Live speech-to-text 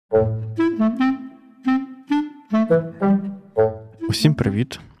Усім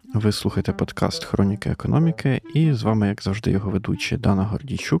привіт! Ви слухаєте подкаст «Хроніки економіки» і з вами, як завжди, його ведучі Дана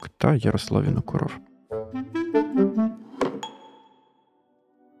Гордійчук та Ярослав Вінокуров.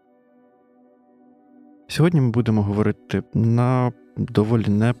 Сьогодні ми будемо говорити на доволі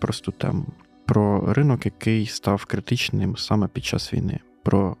непросту тему – про ринок, який став критичним саме під час війни,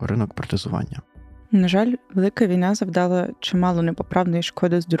 про ринок протезування. На жаль, велика війна завдала чимало непоправної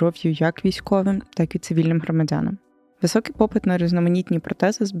шкоди здоров'ю як військовим, так і цивільним громадянам. Високий попит на різноманітні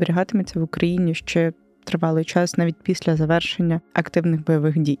протези зберігатиметься в Україні ще тривалий час навіть після завершення активних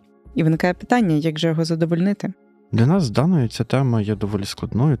бойових дій. І виникає питання, як же його задовольнити? Для нас з Даною ця тема є доволі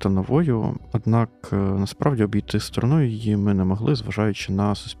складною та новою, однак насправді обійти стороною її ми не могли, зважаючи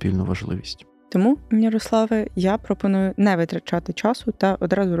на суспільну важливість. Тому, Ярославе, я пропоную не витрачати часу та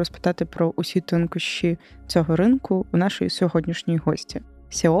одразу розпитати про усі тонкощі цього ринку у нашої сьогоднішньої гості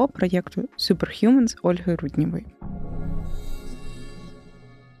 – CEO проєкту Superhumans Ольги Руднєвої.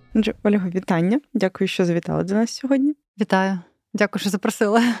 Отже, Ольга, вітання. Дякую, що завітали до нас сьогодні. Вітаю. Дякую, що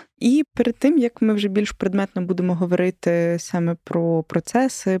запросила. І перед тим, як ми вже більш предметно будемо говорити саме про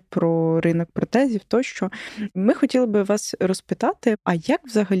процеси, про ринок протезів тощо, ми хотіли би вас розпитати, а як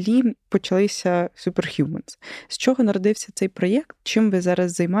взагалі почалися Superhumans? З чого народився цей проєкт? Чим ви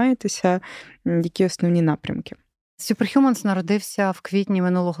зараз займаєтеся? Які основні напрямки? Superhumans народився в квітні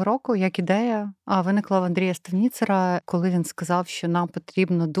минулого року як ідея, а виникла в Андрія Ставніцера, коли він сказав, що нам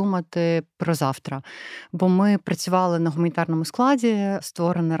потрібно думати про завтра. Бо ми працювали на гуманітарному складі,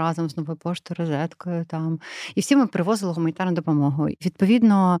 створений разом з Новою поштою, розеткою там, і всі ми привозили гуманітарну допомогу.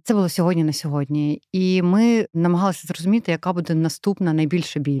 Відповідно, це було сьогодні на сьогодні. І ми намагалися зрозуміти, яка буде наступна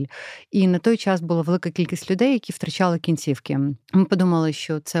найбільша біль. І на той час була велика кількість людей, які втрачали кінцівки. Ми подумали,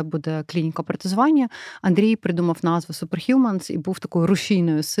 що це буде клініка протезування. Андрій придумав назву Superhumans і був такою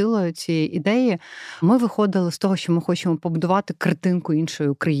рушійною силою цієї ідеї. Ми виходили з того, що ми хочемо побудувати картинку іншої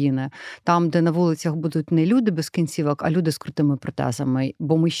України. Там, де на вулицях будуть не люди без кінцівок, а люди з крутими протезами.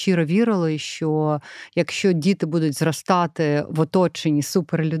 Бо ми щиро вірили, що якщо діти будуть зростати в оточенні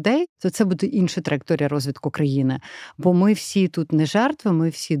суперлюдей, то це буде інша траєкторія розвитку країни. Бо ми всі тут не жертви, ми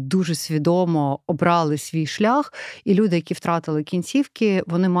всі дуже свідомо обрали свій шлях, і люди, які втратили кінцівки,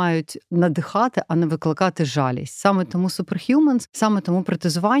 вони мають надихати, а не викликати жалість. Саме тому Superhumans, саме тому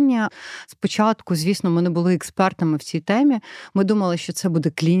протезування. Спочатку, звісно, ми не були експертами в цій темі. Ми думали, що це буде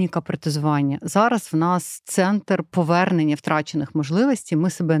клініка протезування. Зараз в нас центр повернення втрачених можливостей. Ми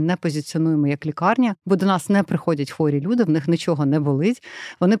себе не позиціонуємо як лікарня, бо до нас не приходять хворі люди, в них нічого не болить.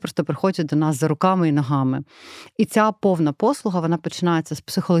 Вони просто приходять до нас за руками і ногами. І ця повна послуга, вона починається з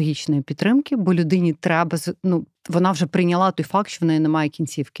психологічної підтримки, бо людині треба, вона вже прийняла той факт, що в неї немає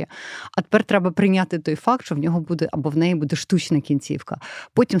кінцівки. А тепер треба прийняти той факт, що в нього буде або в неї буде штучна кінцівка.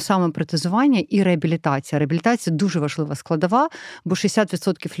 Потім саме протезування і реабілітація. Реабілітація дуже важлива складова, бо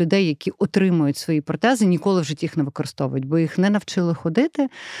 60% людей, які отримують свої протези, ніколи в житті їх не використовують, бо їх не навчили ходити,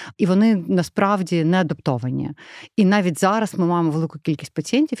 і вони насправді не адаптовані. І навіть зараз ми маємо велику кількість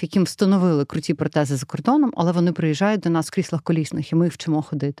пацієнтів, яким встановили круті протези за кордоном, але вони приїжджають до нас в кріслах колісних, і ми їх вчимо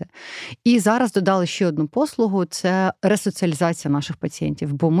ходити. І зараз додали ще одну послугу – це ресоціалізація наших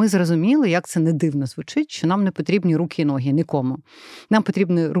пацієнтів. Бо ми зрозуміли, як це не дивно звучить, що нам не потрібні руки і ноги нікому. Нам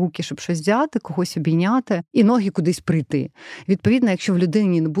потрібні руки, щоб щось взяти, когось обійняти, і ноги кудись прийти. Відповідно, якщо в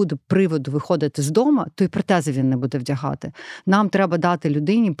людині не буде приводу виходити з дому, то і протези він не буде вдягати. Нам треба дати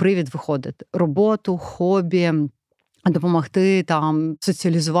людині привід виходити. Роботу, хобі, допомогти там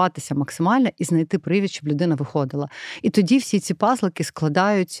соціалізуватися максимально і знайти привід, щоб людина виходила. І тоді всі ці пазлики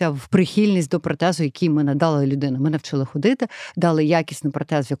складаються в прихильність до протезу, який ми надали людині. Ми навчили ходити, дали якісний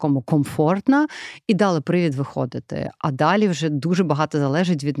протез, в якому комфортно, і дали привід виходити. А далі вже дуже багато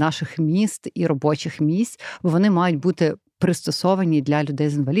залежить від наших міст і робочих місць, бо вони мають бути пристосовані для людей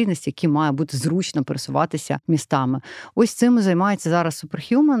з інвалідністю, які має бути зручно пересуватися містами. Ось цим займається зараз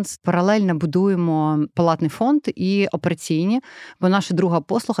Superhumans. Паралельно будуємо палатний фонд і операційні, бо наша друга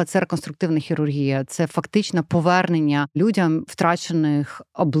послуга – це реконструктивна хірургія. Це фактично повернення людям втрачених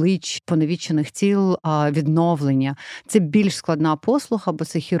облич, поневічених тіл, відновлення. Це більш складна послуга, бо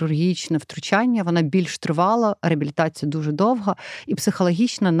це хірургічне втручання, вона більш тривала, реабілітація дуже довга, і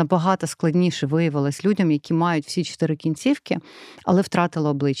психологічно набагато складніше виявилось людям, які мають всі 4 кінці, кінцівки, але втратила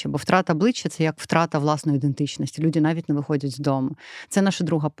обличчя. Бо втрата обличчя – це як втрата власної ідентичності. Люди навіть не виходять з дому. Це наша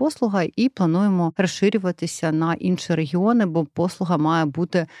друга послуга, і плануємо розширюватися на інші регіони, бо послуга має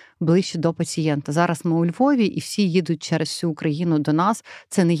бути ближче до пацієнта. Зараз ми у Львові, і всі їдуть через всю Україну до нас.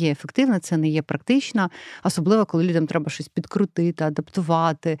 Це не є ефективно, це не є практично, особливо, коли людям треба щось підкрутити,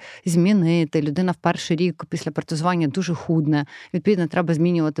 адаптувати, змінити. Людина в перший рік після протезування дуже худне. Відповідно, треба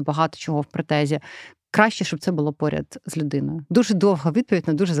змінювати багато чого в протезі. Краще, щоб це було поряд з людиною. Дуже довга відповідь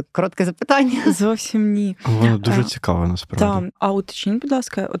на дуже коротке запитання. Зовсім ні. Воно дуже цікаве, насправді. Так. А уточніть, будь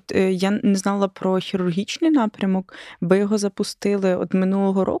ласка, я не знала про хірургічний напрямок. Ви його запустили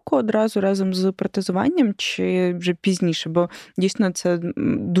минулого року одразу разом з протезуванням чи вже пізніше? Бо дійсно це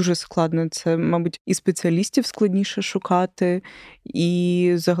дуже складно. Це, мабуть, і спеціалістів складніше шукати,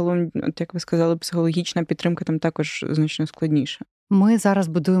 і загалом, як ви сказали, психологічна підтримка там також значно складніша. Ми зараз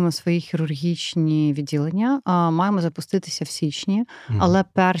будуємо свої хірургічні відділення, маємо запуститися в січні, але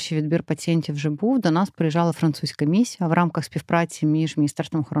перший відбір пацієнтів вже був. До нас приїжджала французька місія в рамках співпраці між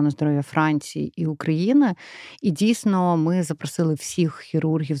Міністерством охорони здоров'я Франції і України. І дійсно ми запросили всіх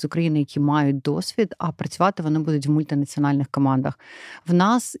хірургів з України, які мають досвід, а працювати вони будуть в мультинаціональних командах. В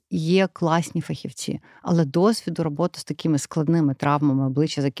нас є класні фахівці, але досвіду роботи з такими складними травмами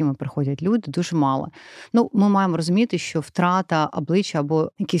обличчя, з якими приходять люди, дуже мало. Ми маємо розуміти, що втрата обличчя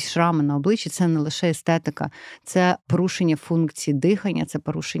або якісь шрами на обличчі – це не лише естетика, це порушення функції дихання, це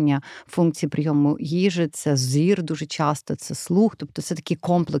порушення функції прийому їжі, це зір дуже часто, це слух, тобто це такі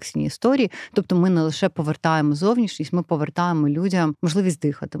комплексні історії. Тобто ми не лише повертаємо зовнішність, ми повертаємо людям можливість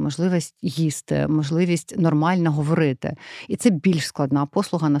дихати, можливість їсти, можливість нормально говорити. І це більш складна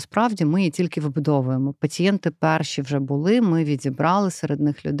послуга, насправді, ми її тільки вибудовуємо. Пацієнти перші вже були, ми відібрали серед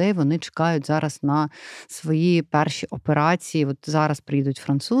них людей, вони чекають зараз на свої перші операції. Зараз приїдуть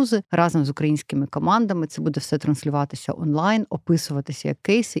французи разом з українськими командами. Це буде все транслюватися онлайн, описуватися як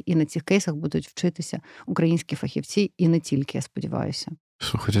кейси, і на цих кейсах будуть вчитися українські фахівці, і не тільки, я сподіваюся.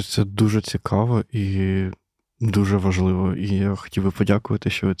 Слухайте, це дуже цікаво і дуже важливо. І я хотів би подякувати,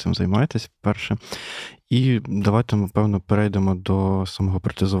 що ви цим займаєтесь, перше. І давайте, напевно, перейдемо до самого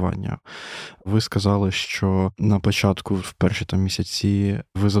протезування. Ви сказали, що на початку, в перші місяці,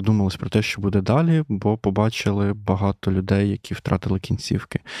 ви задумались про те, що буде далі, бо побачили багато людей, які втратили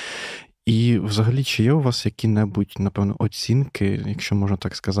кінцівки. І взагалі, чи є у вас які-небудь, напевно, оцінки, якщо можна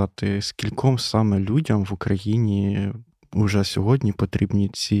так сказати, скільком саме людям в Україні уже сьогодні потрібні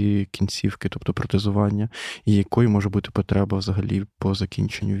ці кінцівки, тобто протезування, і якою може бути потреба взагалі по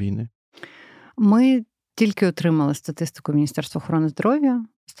закінченню війни? Ми тільки отримали статистику Міністерства охорони здоров'я.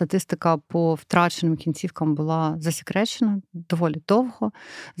 Статистика по втраченим кінцівкам була засекречена доволі довго.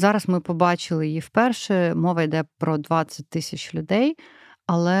 Зараз ми побачили її вперше. Мова йде про 20 тисяч людей,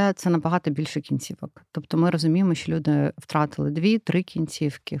 але це набагато більше кінцівок. Тобто ми розуміємо, що люди втратили 2-3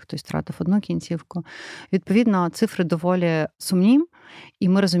 кінцівки, хтось втратив 1 кінцівку. Відповідно, цифри доволі сумні, і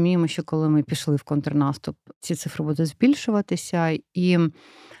ми розуміємо, що коли ми пішли в контрнаступ, ці цифри будуть збільшуватися. І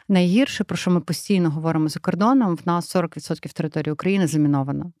найгірше, про що ми постійно говоримо за кордоном, в нас 40% території України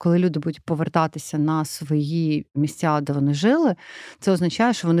заміновано. Коли люди будуть повертатися на свої місця, де вони жили, це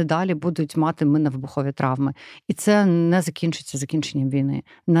означає, що вони далі будуть мати мінно-вибухові травми. І це не закінчиться закінченням війни,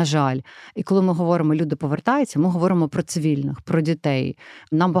 на жаль. І коли ми говоримо, люди повертаються, ми говоримо про цивільних, про дітей.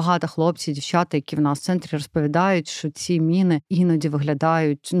 Нам багато хлопців, дівчата, які в нас в центрі розповідають, що ці міни іноді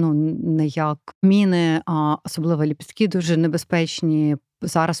виглядають не як міни, а особливо ліпістки дуже небезпечні.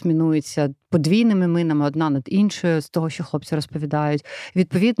 Зараз мінуються подвійними минами, одна над іншою, з того, що хлопці розповідають.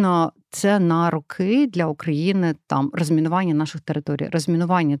 Відповідно, це на роки для України розмінування наших територій.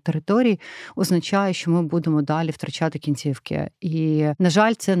 Розмінування територій означає, що ми будемо далі втрачати кінцівки. І, на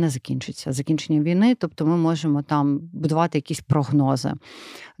жаль, це не закінчиться закінченням війни, тобто ми можемо будувати якісь прогнози.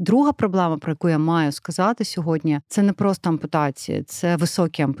 Друга проблема, про яку я маю сказати сьогодні, це не просто ампутації, це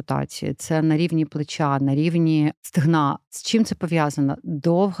високі ампутації, це на рівні плеча, на рівні стегна. З чим це пов'язано?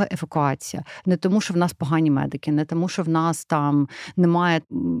 Довга евакуація. Не тому, що в нас погані медики, не тому, що в нас немає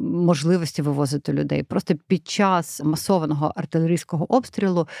можливості вивозити людей. Просто під час масованого артилерійського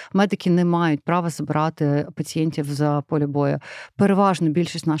обстрілу медики не мають права забирати пацієнтів з поля бою. Переважно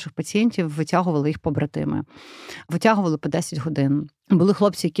більшість наших пацієнтів витягували їх побратими. Витягували по 10 годин. Були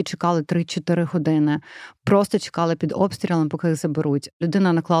хлопці, які чекали 3-4 години, просто чекали під обстрілом, поки їх заберуть.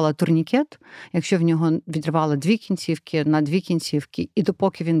 Людина наклала турнікет, якщо в нього відривали 2 кінцівки на 2 кінцівки, і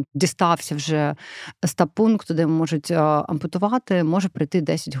допоки він дістався вже з пункту, де можуть ампутувати, може пройти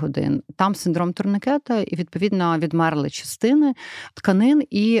 10 годин. Там синдром турнікета, і, відповідно, відмерли частини тканин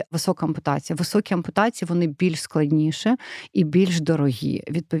і висока ампутація. Високі ампутації, вони більш складніші і більш дорогі.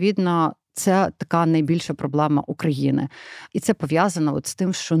 Відповідно, Це така найбільша проблема України. І це пов'язано з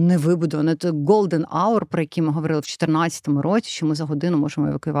тим, що не вибудовано. Це golden hour, про який ми говорили в 2014 році, що ми за годину можемо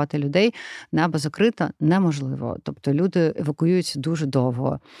евакуювати людей. Небо закрите неможливо. Тобто люди евакуюються дуже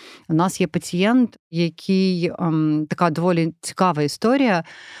довго. У нас є пацієнт, який, така доволі цікава історія.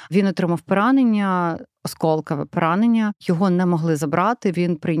 Він отримав поранення, осколкове поранення. Його не могли забрати.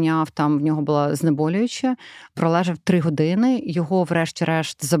 Він прийняв, там в нього було знеболююче, пролежав 3 години. Його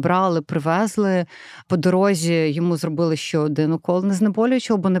врешті-решт забрали, привезли. По дорозі йому зробили ще один укол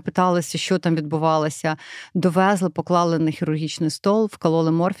знеболюючого, бо не питалися, що там відбувалося. Довезли, поклали на хірургічний стол,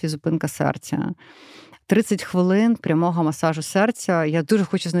 вкололи морфій, зупинка серця. 30 хвилин прямого масажу серця. Я дуже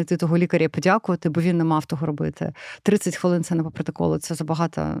хочу знайти того лікаря і подякувати, бо він не мав того робити. 30 хвилин – це не по протоколу, це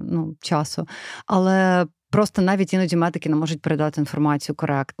забагато часу. Але просто навіть іноді медики не можуть передати інформацію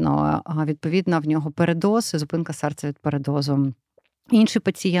коректно. Відповідно, в нього передоз, зупинка серця від передозу. Інший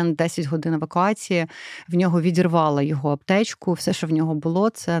пацієнт, 10 годин евакуації, в нього відірвало його аптечку, все, що в нього було,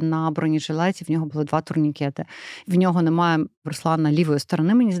 це на бронежилеті, в нього було 2 турнікети. В нього немає, Руслана, лівої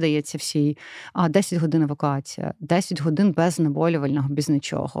сторони, мені здається, всій, 10 годин евакуація, 10 годин без знеболювального, без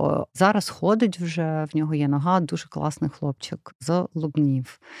нічого. Зараз ходить вже, в нього є нога, дуже класний хлопчик, з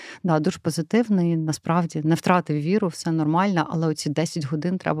Лубнів. Да, дуже позитивний, насправді, не втратив віру, все нормально, але оці 10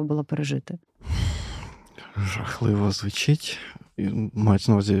 годин треба було пережити. Жахливо звучить. Мають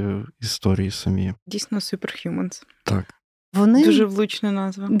на увазі історії самі. Дійсно, Superhumans. Так. Вони дуже влучна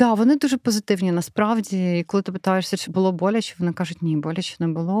назва. Да, вони дуже позитивні насправді. І коли ти питаєшся, чи було боляче, вони кажуть, ні, боляче не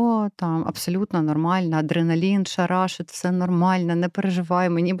було, там абсолютно нормально, адреналін, шарашить, все нормально, не переживай,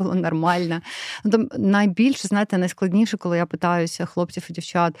 мені було нормально. Там найбільше, знаєте, найскладніше, коли я питаюся хлопців і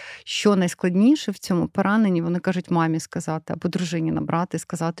дівчат, що найскладніше в цьому пораненні, вони кажуть мамі сказати, або дружині набрати,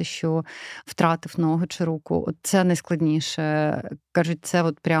 сказати, що втратив ногу чи руку. От це найскладніше. Кажуть, це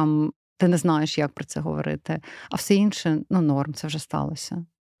от прям ти не знаєш, як про це говорити. А все інше, норм, це вже сталося.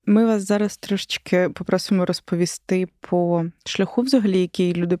 Ми вас зараз трошечки попросимо розповісти по шляху, взагалі,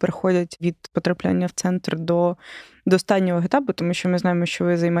 який люди проходять від потрапляння в центр до останнього етапу, тому що ми знаємо, що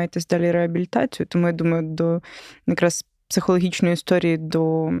ви займаєтесь далі реабілітацією, тому, я думаю, до якраз психологічної історії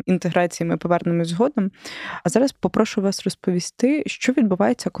до інтеграції ми повернемось згодом. А зараз попрошу вас розповісти, що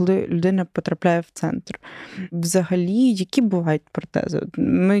відбувається, коли людина потрапляє в центр. Взагалі, які бувають протези?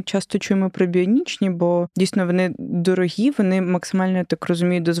 Ми часто чуємо про біонічні, бо дійсно вони дорогі, вони максимально, я так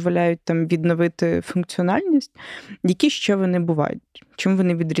розумію, дозволяють там відновити функціональність. Які ще вони бувають? Чим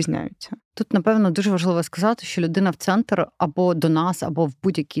вони відрізняються? Тут, напевно, дуже важливо сказати, що людина в центр або до нас, або в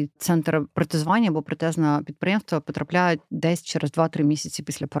будь-який центр протезування або протезне підприємство потрапляють десь через 2-3 місяці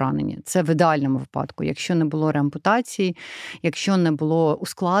після поранення. Це в ідеальному випадку. Якщо не було реампутацій, якщо не було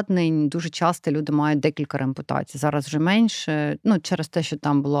ускладнень, дуже часто люди мають декілька реампутацій. Зараз вже менше, через те, що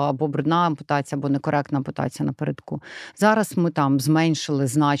там була або брудна ампутація, або некоректна ампутація напередку. Зараз ми там зменшили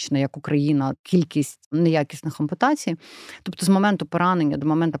значно, як Україна, кількість неякісних ампутацій. Тобто з моменту поранення до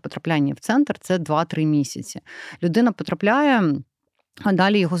моменту потрапляння в центр це 2-3 місяці. Людина потрапляє, а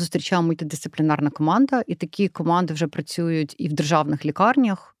далі його зустрічає мультидисциплінарна команда, і такі команди вже працюють і в державних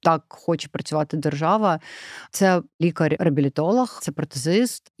лікарнях. Так хоче працювати держава. Це лікар-реабілітолог, це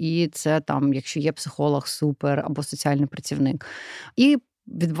протезист, і це там, якщо є психолог, супер, або соціальний працівник. І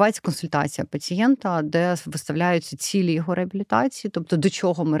відбувається консультація пацієнта, де виставляються цілі його реабілітації, тобто до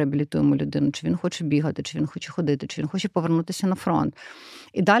чого ми реабілітуємо людину, чи він хоче бігати, чи він хоче ходити, чи він хоче повернутися на фронт.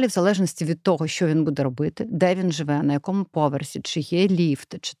 І далі, в залежності від того, що він буде робити, де він живе, на якому поверсі, чи є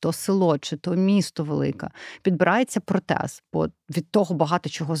ліфт, чи то село, чи то місто велике, підбирається протез, бо від того багато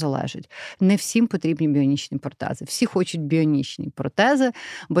чого залежить. Не всім потрібні біонічні протези. Всі хочуть біонічні протези,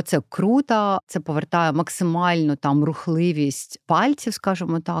 бо це круто, це повертає максимально там рухливість пальців,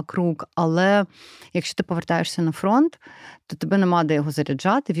 скажімо так, рук, але якщо ти повертаєшся на фронт, то тебе нема де його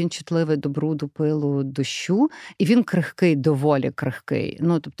заряджати, він чутливий до бруду, пилу, дощу, і він крихкий, доволі крихкий.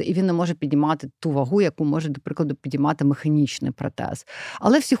 Тобто, і він не може піднімати ту вагу, яку може, до прикладу, піднімати механічний протез.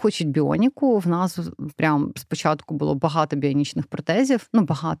 Але всі хочуть біоніку. В нас прям спочатку було багато біонічних протезів,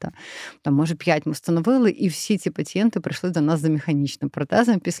 багато. Там, може, 5 ми встановили, і всі ці пацієнти прийшли до нас за механічним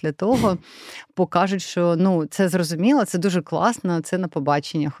протезом. Після того покажуть, що, це зрозуміло, це дуже класно, це на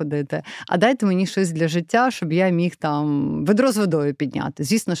побачення ходити. А дайте мені щось для життя, щоб я міг там ведро з водою підняти.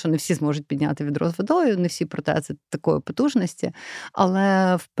 Звісно, що не всі зможуть підняти ведро з водою, не всі протези такої потужності, але,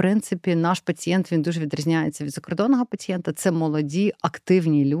 в принципі, наш пацієнт, він дуже відрізняється від закордонного пацієнта. Це молоді,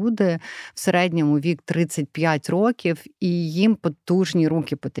 активні люди, в середньому вік 35 років, і їм потужні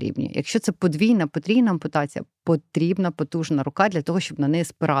руки потрібні. Якщо це подвійна, потрійна ампутація, потрібна потужна рука для того, щоб на неї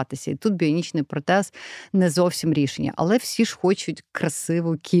спиратися. І тут біонічний протез не зовсім рішення. Але всі ж хочуть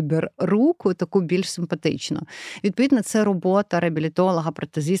красиву кіберруку, таку більш симпатичну. Відповідно, це робота реабілітолога,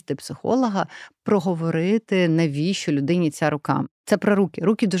 протезиста і психолога проговорити, навіщо людині ця рука. Це про руки.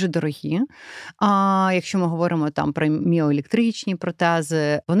 Руки дуже дорогі. А якщо ми говоримо там про міоелектричні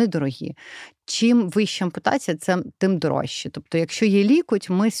протези, вони дорогі. Чим вища ампутація, тим дорожче. Тобто, якщо є лікоть,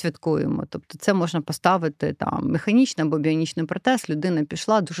 ми святкуємо. Тобто, це можна поставити там механічний або біонічний протез, людина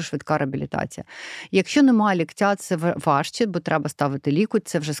пішла, дуже швидка реабілітація. Якщо немає ліктя, це важче, бо треба ставити лікоть,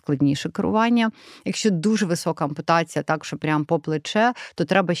 це вже складніше керування. Якщо дуже висока ампутація, так, що прямо по плече, то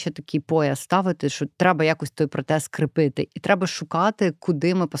треба ще такий пояс ставити, що треба якось той протез кріпити. І треба шукати,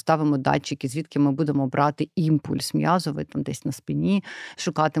 куди ми поставимо датчики, звідки ми будемо брати імпульс м'язовий, там десь на спині,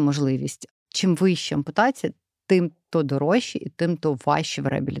 шукати можливість. Чим вища ампутація, тим то дорожче і тим то важче в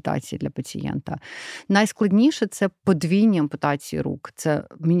реабілітації для пацієнта. Найскладніше – це подвійні ампутації рук, це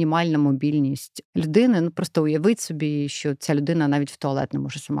мінімальна мобільність людини. Просто уявіть собі, що ця людина навіть в туалет не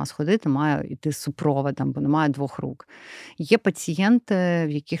може сама сходити, має йти з супроводом, бо немає двох рук. Є пацієнти, в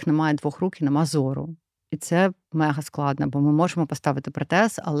яких немає двох рук і немає зору. І це мега складно, бо ми можемо поставити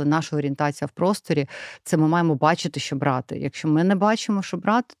протез, але наша орієнтація в просторі – це ми маємо бачити, що брати. Якщо ми не бачимо, що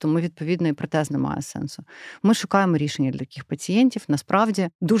брати, то ми, відповідно, і протез не має сенсу. Ми шукаємо рішення для таких пацієнтів. Насправді,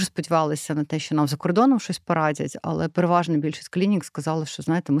 дуже сподівалися на те, що нам за кордоном щось порадять, але переважна більшість клінік сказали, що,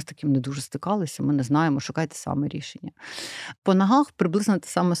 знаєте, ми з таким не дуже стикалися, ми не знаємо, шукайте саме рішення. По ногах приблизно та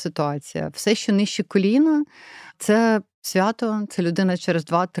сама ситуація. Все, що нижче коліна – це свято, це людина через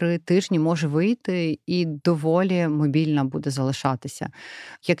 2-3 тижні може вийти і доволі мобільна буде залишатися.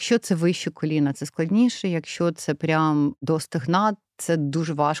 Якщо це вище коліна, це складніше, якщо це прям до стегна, це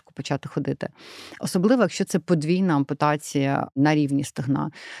дуже важко почати ходити. Особливо, якщо це подвійна ампутація на рівні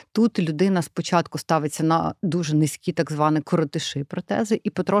стегна. Тут людина спочатку ставиться на дуже низькі так звані коротиші протези, і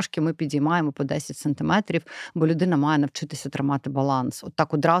потрошки ми підіймаємо по 10 сантиметрів, бо людина має навчитися тримати баланс. От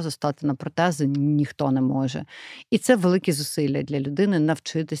так одразу стати на протези ніхто не може. І це великі зусилля для людини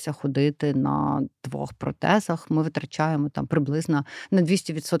навчитися ходити на 2 протезах. Ми витрачаємо там приблизно на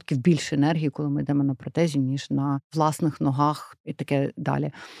 200% більше енергії, коли ми йдемо на протезі, ніж на власних ногах і таке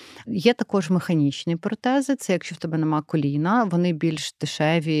далі. Є також механічні протези, це якщо в тебе нема коліна, вони більш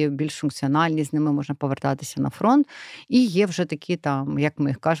дешеві, більш функціональні, з ними можна повертатися на фронт. І є вже такі там, як ми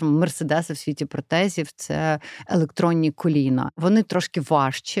їх кажемо, мерседеси в світі протезів, це електронні коліна. Вони трошки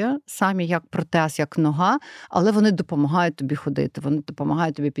важче, самі як протез, як нога, але вони допомагають тобі ходити, вони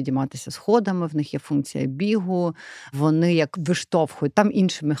допомагають тобі підійматися сходами, в них є функція бігу, вони як виштовхують, там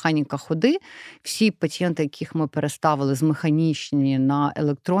інша механіка ходи. Всі пацієнти, яких ми переставили з механічні на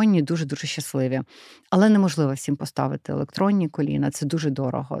електронні, дуже-дуже щасливі. Але неможливо всім поставити електронні коліна, це дуже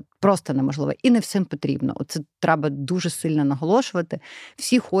дорого. Просто неможливо. І не всім потрібно. Оце треба дуже сильно наголошувати.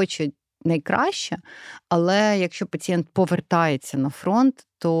 Всі хочуть найкраще, але якщо пацієнт повертається на фронт,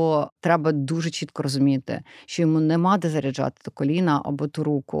 то треба дуже чітко розуміти, що йому нема де заряджати то коліна або ту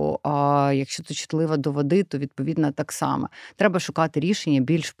руку, а якщо ти чутлива до води, то відповідно так само. Треба шукати рішення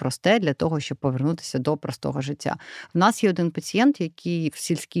більш просте для того, щоб повернутися до простого життя. У нас є один пацієнт, який в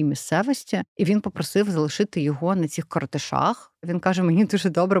сільській місцевості, і він попросив залишити його на цих коротишах. Він каже, мені дуже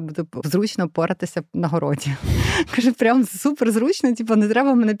добре буде зручно поратися на городі. Каже, прям супер зручно, не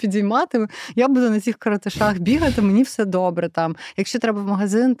треба мене підіймати, я буду на цих коротишах бігати, мені все добре там. Якщо треба в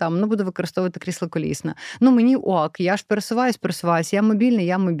магазин, буду використовувати крісло колісне. Мені ок, я ж пересуваюсь, я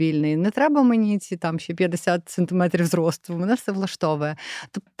мобільний. Не треба мені ці ще 50 сантиметрів зросту, мене все влаштовує.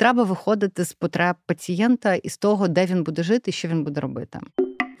 Тобто треба виходити з потреб пацієнта і з того, де він буде жити і що він буде робити.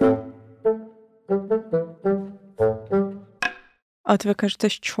 А от ви кажете,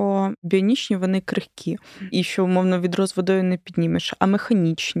 що біонічні, вони крихкі, і що, умовно, відро з водою не піднімеш, а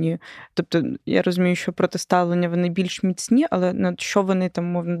механічні. Тобто, я розумію, що протиставлення, вони більш міцні, але що вони там,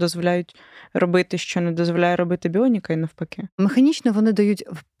 умовно, дозволяють робити, що не дозволяє робити біоніка і навпаки? Механічно вони дають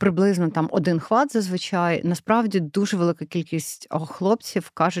приблизно 1 хват зазвичай. Насправді, дуже велика кількість хлопців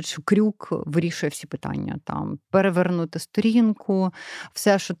кажуть, що крюк вирішує всі питання. Перевернути сторінку,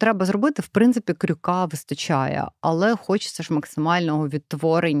 все, що треба зробити, в принципі, крюка вистачає, але хочеться ж максимального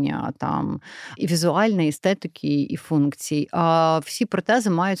відтворення і візуальної естетики, і функцій. А всі протези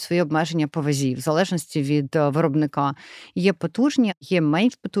мають свої обмеження по вазі, в залежності від виробника. Є потужні, є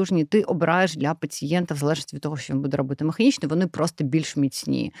менш потужні, ти обираєш для пацієнта в залежності від того, що він буде робити. Механічні, вони просто більш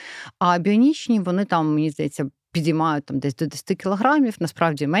міцні. А біонічні, вони мені здається, підіймають там десь до 10 кілограмів,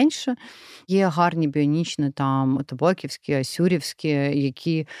 насправді менше. Є гарні біонічні там отобоківські, асюрівські,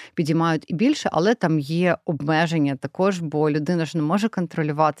 які підіймають і більше, але там є обмеження також, бо людина ж не може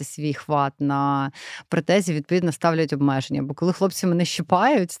контролювати свій хват на протезі, відповідно ставлять обмеження. Бо коли хлопці мене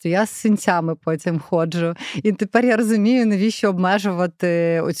щипають, то я з синцями потім ходжу. І тепер я розумію, навіщо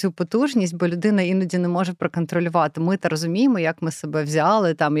обмежувати оцю потужність, бо людина іноді не може проконтролювати. Ми та розуміємо, як ми себе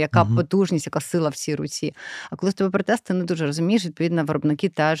взяли, там яка потужність, яка сила в цій руці. А коли в тебе протез, ти не дуже розумієш, відповідно, виробники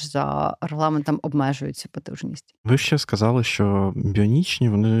теж за регламентом обмежують цю потужність. Ви ще сказали, що біонічні,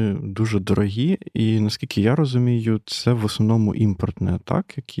 вони дуже дорогі, і, наскільки я розумію, це в основному імпортне,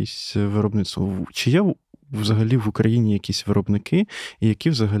 так? Якісь виробництво. Чи є взагалі в Україні якісь виробники, і які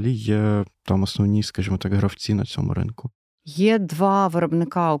взагалі є там основні, скажімо так, гравці на цьому ринку? Є 2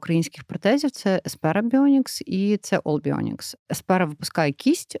 виробника українських протезів, це Espera Bionics і це All Bionics. Espera випускає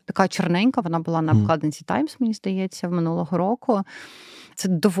кість, така чорненька, вона була на обкладинці Times, мені здається, минулого року. Це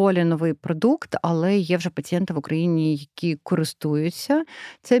доволі новий продукт, але є вже пацієнти в Україні, які користуються.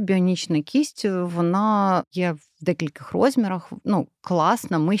 Це біонічна кість, вона є в декількох розмірах.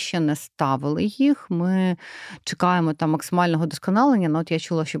 Класна, ми ще не ставили їх. Ми чекаємо там максимального досконалення. От я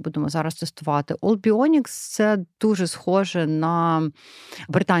чула, що будемо зараз тестувати. All Bionics – це дуже схоже на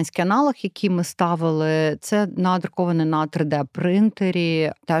британський аналог, який ми ставили. Це надрукований на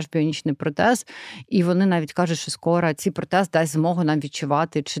 3D-принтері, теж біонічний протез. І вони навіть кажуть, що скоро цей протез дасть змогу нам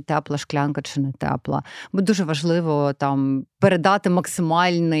відчувати, чи тепла шклянка, чи не тепла. Бо дуже важливо там передати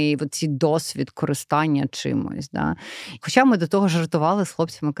максимальний цей досвід користання чимось. Да? Хоча ми до того жартували з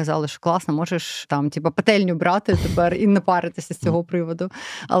хлопцями, казали, що класно, можеш там пательню брати тепер і не паритися з цього приводу.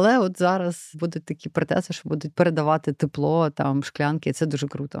 Але от зараз будуть такі протези, що будуть передавати тепло, там шклянки, і це дуже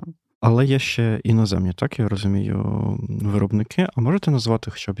круто. Але є ще іноземні, так, я розумію, виробники. А можете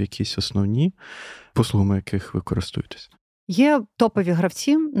назвати хоча б якісь основні, послугами яких ви користуєтесь? Є топові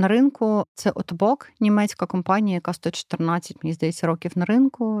гравці на ринку. Це Отобок, німецька компанія, яка 114, мені здається, років на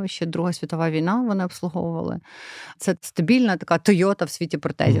ринку. Ще Друга світова війна вони обслуговували. Це стабільна така Тойота в світі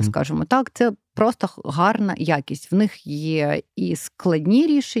протезів, скажімо так. Це просто гарна якість. В них є і складні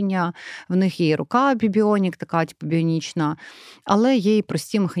рішення, в них є і рука бібіонік, така біонічна, але є і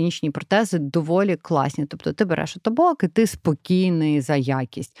прості механічні протези, доволі класні. Тобто ти береш Отобок і ти спокійний за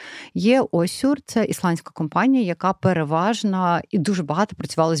якість. Є Осюр, це ісландська компанія, яка переважна і дуже багато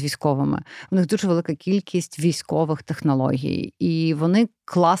працювала з військовими. У них дуже велика кількість військових технологій, і вони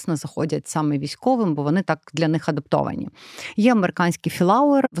класно заходять саме військовим, бо вони так для них адаптовані. Є американський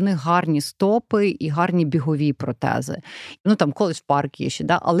Філауер, в них гарні стопи і гарні бігові протези. Там коледж парк є ще,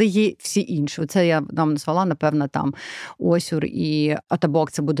 да? Але є всі інші. Це я нам назвала, напевно, там Осюр і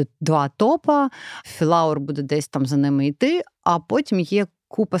Отобок – це буде 2 топа, Філауер буде десь там за ними йти, а потім є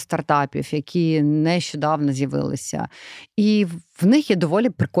купа стартапів, які нещодавно з'явилися. І в них є доволі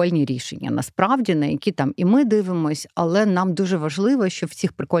прикольні рішення, насправді, на які там і ми дивимось, але нам дуже важливо, щоб в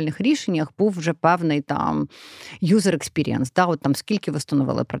цих прикольних рішеннях був вже певний там user experience, да, от там скільки ви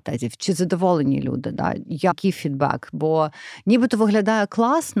встановили протезів, чи задоволені люди, да, який фідбек, бо нібито виглядає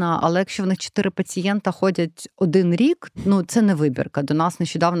класно, але якщо в них 4 пацієнта ходять 1 рік, це не вибірка. До нас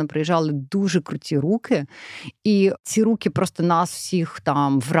нещодавно приїжджали дуже круті руки, і ці руки просто нас всіх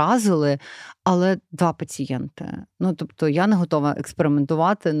там вразили, але 2 пацієнти. Тобто я не готова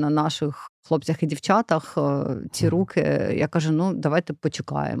експериментувати на наших хлопцях і дівчатах ці руки. Я кажу, давайте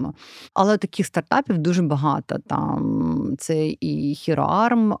почекаємо. Але таких стартапів дуже багато. Там це і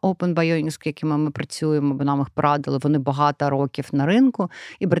HeroArm, Open Bionics, з якими ми працюємо, бо нам їх порадили. Вони багато років на ринку.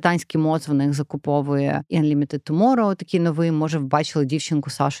 І британський МОЗ в них закуповує і Unlimited Tomorrow, такий новий. Може, ви бачили дівчинку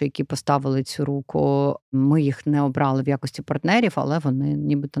Сашу, які поставили цю руку. Ми їх не обрали в якості партнерів, але вони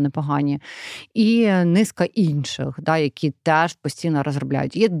нібито непогані. І низка інших, да, які теж постійно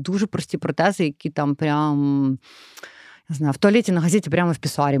розробляють. Є дуже прості протези, які там прям, не знаю, в туалеті на газеті прямо в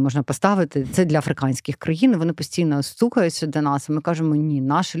пісуарі можна поставити. Це для африканських країн, вони постійно стукаються до нас, і ми кажемо, ні,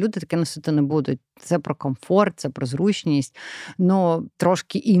 наші люди таке носити не будуть. Це про комфорт, це про зручність,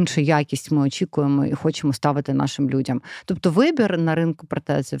 трошки іншу якість ми очікуємо і хочемо ставити нашим людям. Тобто вибір на ринку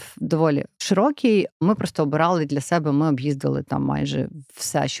протезів доволі широкий. Ми просто обирали для себе, ми об'їздили там майже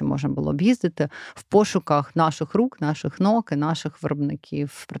все, що можна було об'їздити в пошуках наших рук, наших ног і наших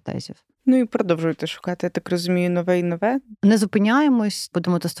виробників протезів. І продовжуйте шукати, я так розумію, нове і нове. Не зупиняємось,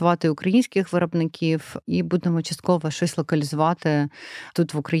 будемо тестувати українських виробників і будемо частково щось локалізувати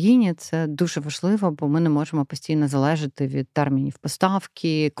тут в Україні. Це дуже важливо, бо ми не можемо постійно залежати від термінів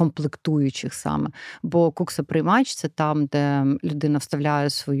поставки, комплектуючих саме. Бо куксоприймач – це там, де людина вставляє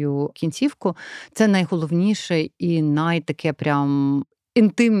свою кінцівку. Це найголовніше і найтаке прям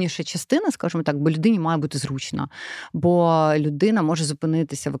інтимніша частина, скажімо так, бо людині має бути зручно. Бо людина може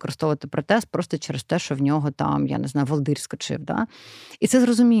зупинитися, використовувати протез просто через те, що в нього там, я не знаю, волдир скочив. Да? І це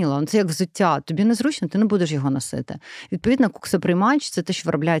зрозуміло. Це як взуття. Тобі незручно, ти не будеш його носити. Відповідно, коксоприймач – це те, що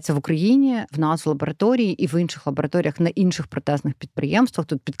виробляється в Україні, в нас в лабораторії і в інших лабораторіях на інших протезних підприємствах.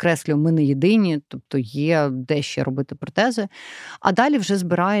 Тут підкреслюю, ми не єдині, тобто є де ще робити протези. А далі вже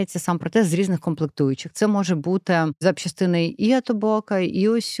збирається сам протез з різних комплектуючих. Це може бути запчастини і атобока, і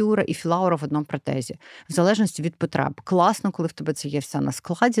осюра, і філаура в одному протезі. В залежності від потреб. Класно, коли в тебе це є все на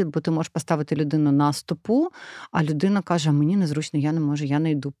складі, бо ти можеш поставити людину на стопу, а людина каже, мені незручно, я не можу, я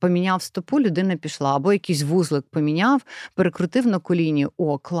не йду. Поміняв стопу, людина пішла. Або якийсь вузлик поміняв, перекрутив на коліні.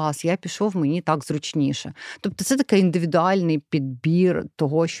 О, клас, я пішов, мені так зручніше. Тобто це такий індивідуальний підбір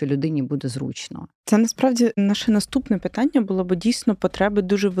того, що людині буде зручно. Це насправді наше наступне питання було, бо дійсно потреби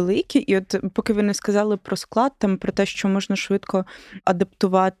дуже великі. І от поки ви не сказали про склад, там про те, що можна швидко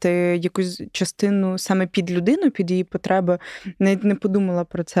адаптувати якусь частину саме під людину, під її потреби, навіть не подумала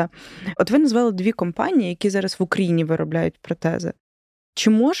про це. От ви назвали 2 компанії, які зараз в Україні виробляють протези. Чи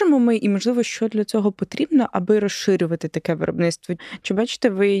можемо ми, і, можливо, що для цього потрібно, аби розширювати таке виробництво? Чи бачите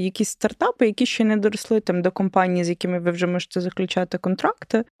ви якісь стартапи, які ще не доросли там до компаній, з якими ви вже можете заключати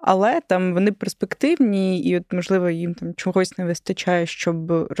контракти, але там вони перспективні і, от, можливо, їм там чогось не вистачає,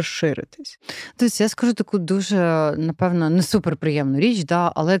 щоб розширитись? Тобто я скажу таку дуже, напевно, не суперприємну річ,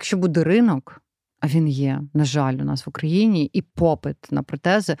 да? Але якщо буде ринок, а він є, на жаль, у нас в Україні, і попит на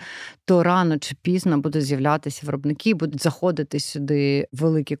протези, то рано чи пізно будуть з'являтися виробники, будуть заходити сюди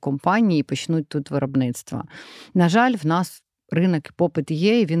великі компанії і почнуть тут виробництво. На жаль, в нас ринок і попит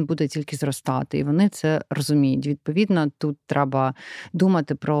є, і він буде тільки зростати. І вони це розуміють. Відповідно, тут треба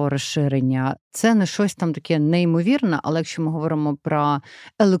думати про розширення. Це не щось там таке неймовірне, але якщо ми говоримо про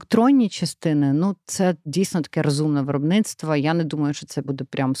електронні частини, ну це дійсно таке розумне виробництво. Я не думаю, що це буде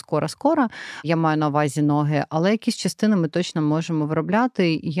прям скоро-скоро. Я маю на увазі ноги, але якісь частини ми точно можемо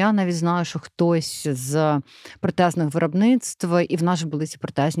виробляти. Я навіть знаю, що хтось з протезних виробництв, і в нас ж були ці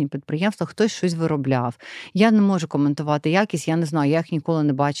протезні підприємства, хтось щось виробляв. Я не можу коментувати якість, я не знаю, я їх ніколи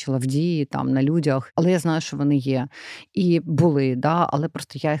не бачила в дії, там, на людях, але я знаю, що вони є. І були, да, але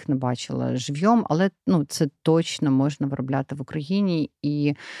просто я їх не бачила живьом, але ну, це точно можна виробляти в Україні,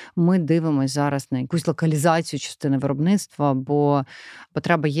 і ми дивимося зараз на якусь локалізацію частини виробництва, бо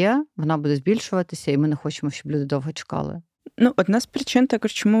потреба є, вона буде збільшуватися, і ми не хочемо, щоб люди довго чекали. Ну, одна з причин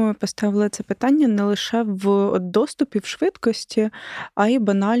також, чому ми поставили це питання, не лише в доступі, в швидкості, а й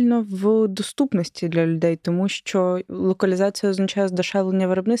банально в доступності для людей, тому що локалізація означає здешевлення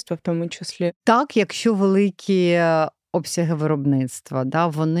виробництва в тому числі. Так, якщо великі обсяги виробництва, да,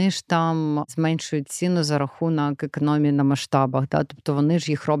 вони ж там зменшують ціну за рахунок економії на масштабах, да, тобто вони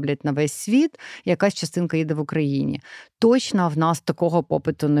ж їх роблять на весь світ, якась частинка їде в Україні. Точно в нас такого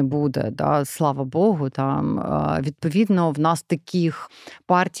попиту не буде, да, слава Богу, там, відповідно, в нас таких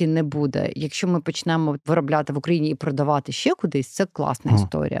партій не буде. Якщо ми почнемо виробляти в Україні і продавати ще кудись, це класна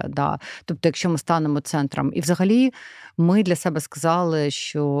історія. Да. Тобто, якщо ми станемо центром. І взагалі ми для себе сказали,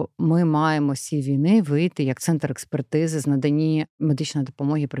 що ми маємо з цієї війни вийти як центр експертизи з наданні медичної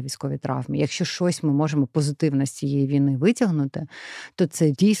допомоги при військовій травмі. Якщо щось ми можемо позитивно з цієї війни витягнути, то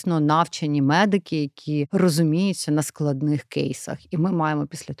це дійсно навчені медики, які розуміються на складних кейсах. І ми маємо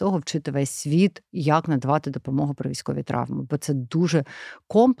після того вчити весь світ, як надавати допомогу при військовій травмі. Бо це дуже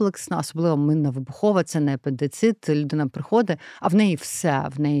комплексно, особливо минно-вибухова, це не апендицит, людина приходить, а в неї все.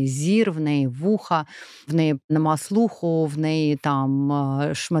 В неї зір, в неї вуха, в неї нема слуху, в неї там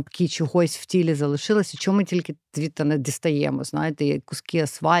шматки чогось в тілі залишилися, чому ми тільки звідти не дістаємо, знаєте, і куски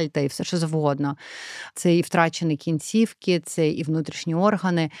асфальта і все що завгодно. Це і втрачені кінцівки, це і внутрішні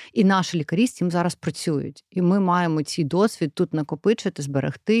органи, і наші лікарі з цим зараз працюють. І ми маємо цей досвід тут накопичити,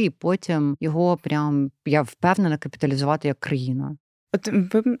 зберегти, і потім його прям, я впевнена, капіталізувати як країна. От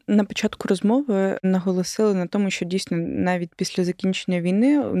ви на початку розмови наголосили на тому, що дійсно навіть після закінчення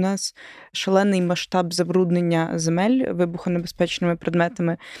війни у нас шалений масштаб забруднення земель вибухонебезпечними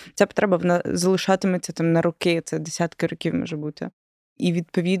предметами. Ця потреба вона залишатиметься там на роки, це десятки років може бути. І,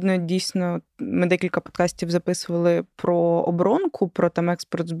 відповідно, дійсно, ми декілька подкастів записували про оборонку, про там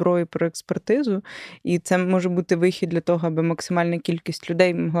експорт зброї, про експертизу. І це може бути вихід для того, аби максимальна кількість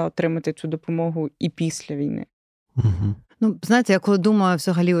людей могла отримати цю допомогу і після війни. Ну, знаєте, я коли думаю,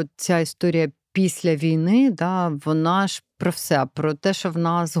 взагалі, от ця історія після війни, да, вона ж про все. Про те, що в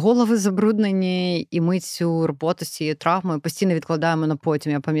нас голови забруднені, і ми цю роботу з цією травмою постійно відкладаємо на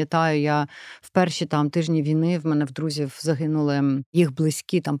потім. Я пам'ятаю, я в перші тижні війни в мене в друзів загинули їх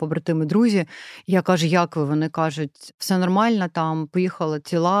близькі, побратими друзі. Я кажу, як ви? Вони кажуть, все нормально, поїхали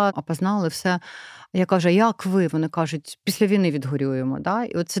тіла, опознали, все. Я кажу, а як ви? Вони кажуть, після війни відгорюємо. Да?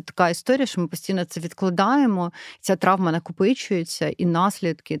 І оце така історія, що ми постійно це відкладаємо, ця травма накопичується, і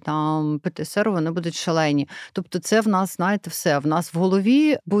наслідки ПТСР, вони будуть шалені. Тобто це в нас, знаєте, все. В нас в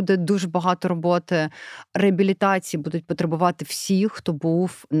голові буде дуже багато роботи, реабілітації будуть потребувати всіх, хто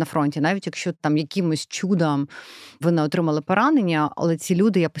був на фронті. Навіть якщо якимось чудом ви не отримали поранення, але ці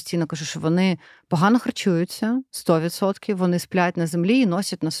люди, я постійно кажу, що вони погано харчуються, 100%, вони сплять на землі і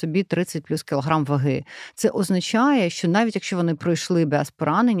носять на собі 30 плюс кілограм ваги. Це означає, що навіть якщо вони пройшли без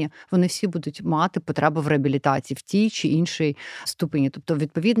поранення, вони всі будуть мати потребу в реабілітації в тій чи іншій ступені. Тобто,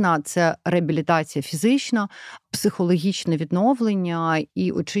 відповідно, це реабілітація фізична, психологічне відновлення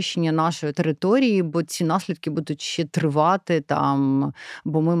і очищення нашої території, бо ці наслідки будуть ще тривати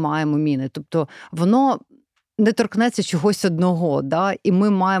бо ми маємо міни. Тобто, воно не торкнеться чогось одного, да? І ми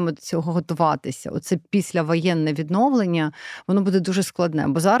маємо до цього готуватися. Оце післявоєнне відновлення, воно буде дуже складне.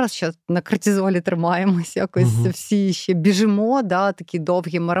 Бо зараз ще на кортизолі тримаємося, якось всі ще біжимо, да? Такий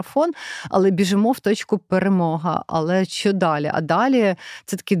довгий марафон, але біжимо в точку перемога. Але що далі? А далі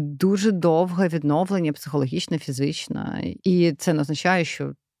це таке дуже довге відновлення, психологічне, фізичне. І це не означає,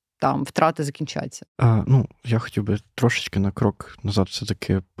 що втрати закінчаться. Я хотів би трошечки на крок назад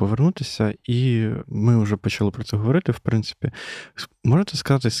все-таки повернутися, і ми вже почали про це говорити, в принципі. Можете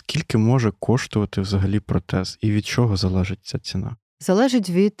сказати, скільки може коштувати взагалі протез, і від чого залежить ця ціна? Залежить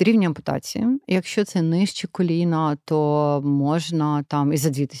від рівня ампутації. Якщо це нижче коліна, то можна і за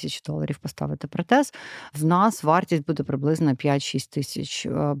 $2000 поставити протез. В нас вартість буде приблизно 5-6 тисяч,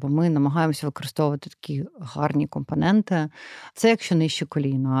 бо ми намагаємося використовувати такі гарні компоненти. Це якщо нижче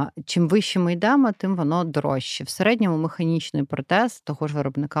коліна. Чим вище ми йдемо, тим воно дорожче. В середньому механічний протез того ж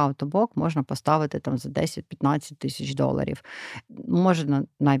виробника Автобок можна поставити за 10-15 тисяч доларів. Можна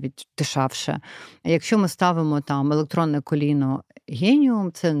навіть дешевше. Якщо ми ставимо електронне коліно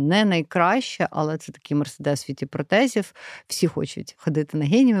Геніум, це не найкраще, але це такий мерседес в світі протезів. Всі хочуть ходити на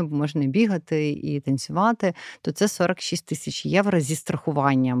геніумі, бо можна бігати і танцювати. То це 46 тисяч євро зі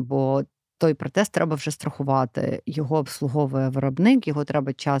страхуванням, бо той протез треба вже страхувати. Його обслуговує виробник, його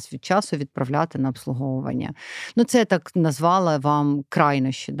треба час від часу відправляти на обслуговування. Це я так назвала вам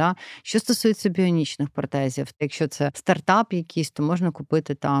крайнощі. Да? Що стосується біонічних протезів, якщо це стартап якийсь, то можна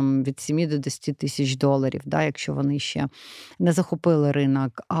купити від 7 до 10 тисяч доларів, да? Якщо вони ще не захопили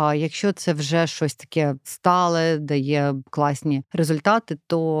ринок. А якщо це вже щось таке стале, дає класні результати,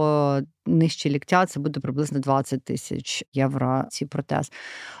 то нижче ліктя це буде приблизно 20 тисяч євро цей протез.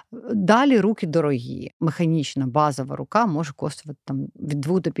 Далі руки дорогі. Механічна базова рука може коштувати від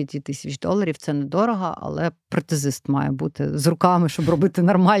 2 до 5 тисяч доларів. Це недорого, але протезист має бути з руками, щоб робити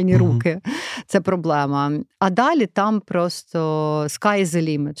нормальні руки. Це проблема. А далі просто sky is the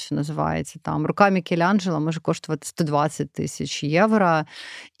limit, що називається. Рука Мікеланджело може коштувати 120 тисяч євро.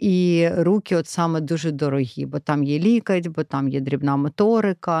 І руки саме дуже дорогі, бо там є лікоть, бо там є дрібна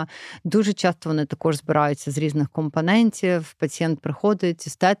моторика. Дуже часто вони також збираються з різних компонентів. Пацієнт приходить,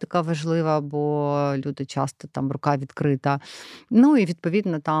 естетика важлива, бо люди часто рука відкрита. І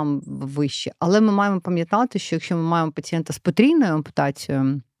відповідно вище. Але ми маємо пам'ятати, що якщо ми маємо пацієнта з потрійною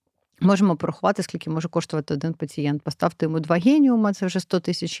ампутацією, можемо порахувати, скільки може коштувати один пацієнт. Поставте йому 2 геніума, це вже 100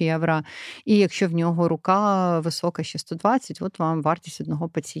 тисяч євро. І якщо в нього рука висока ще 120, от вам вартість одного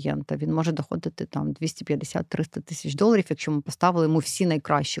пацієнта. Він може доходити 250-300 тисяч доларів, якщо ми поставили йому всі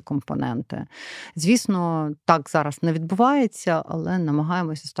найкращі компоненти. Звісно, так зараз не відбувається, але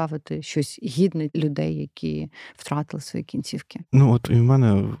намагаємося ставити щось гідне людей, які втратили свої кінцівки. От і в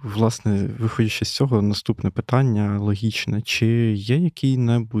мене, власне, виходячи з цього, наступне питання логічне. Чи є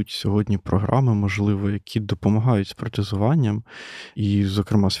який-небудь сьогодні програми, можливо, які допомагають з протезуванням, і,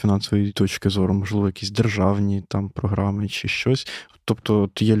 зокрема, з фінансової точки зору, можливо, якісь державні програми чи щось. Тобто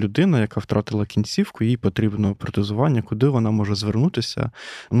є людина, яка втратила кінцівку, їй потрібно протезування, куди вона може звернутися,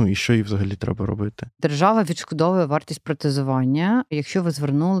 і що їй взагалі треба робити? Держава відшкодовує вартість протезування. Якщо ви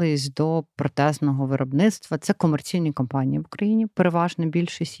звернулись до протезного виробництва, це комерційні компанії в Україні, переважна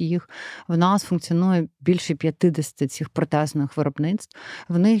більшість їх. В нас функціонує більше 50 цих протезних виробництв.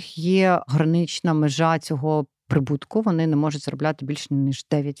 В них є гранична межа цього прибутку, вони не можуть заробляти більше, ніж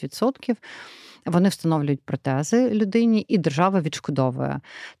 9%. Вони встановлюють протези людині, і держава відшкодовує.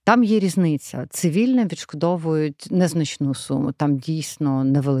 Там є різниця. Цивільне відшкодовують незначну суму, там дійсно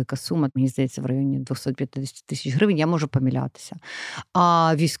невелика сума, мені здається, в районі 250 тисяч гривень, я можу помилятися.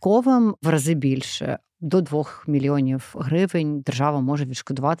 А військовим в рази більше. до 2 мільйонів гривень держава може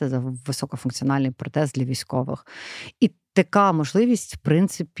відшкодувати за високофункціональний протез для військових. І така можливість, в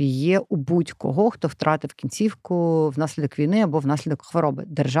принципі, є у будь-кого, хто втратив кінцівку внаслідок війни або внаслідок хвороби.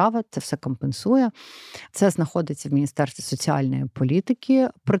 Держава це все компенсує. Це знаходиться в Міністерстві соціальної політики,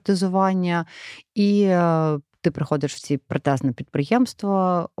 протезування. І ти приходиш в ці протезне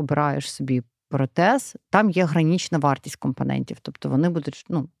підприємство, обираєш собі протез. Там є гранична вартість компонентів. Тобто вони будуть,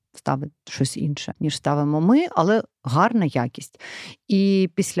 ставити щось інше, ніж ставимо ми, але гарна якість. І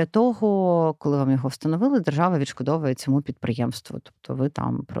після того, коли вам його встановили, держава відшкодовує цьому підприємству. Тобто ви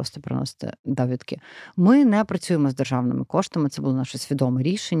там просто приносите довідки. Ми не працюємо з державними коштами, це було наше свідоме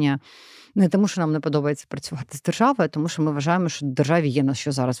рішення. Не тому, що нам не подобається працювати з державою, а тому, що ми вважаємо, що державі є на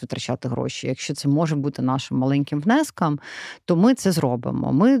що зараз витрачати гроші. Якщо це може бути нашим маленьким внеском, то ми це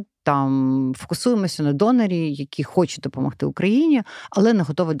зробимо. Ми там фокусуємося на донорі, які хочуть допомогти Україні, але не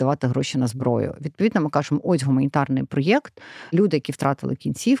готові давати гроші на зброю. Відповідно, ми кажемо, ось гуманітарний проєкт, люди, які втратили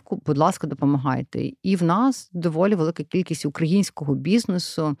кінцівку, будь ласка, допомагайте. І в нас доволі велика кількість українського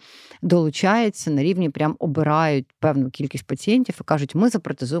бізнесу долучається на рівні, прям обирають певну кількість пацієнтів і кажуть, ми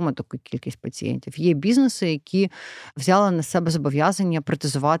запротезуємо таку кількість пацієнтів. Є бізнеси, які взяли на себе зобов'язання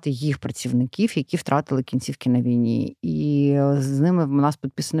протезувати їх працівників, які втратили кінцівки на війні. І з ними в нас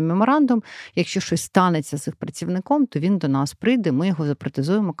підписаний меморандум. Якщо щось станеться з їх працівником, то він до нас прийде, ми його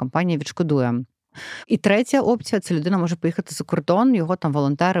запротезуємо, компанія відшкодує. І третя опція – це людина може поїхати за кордон, його там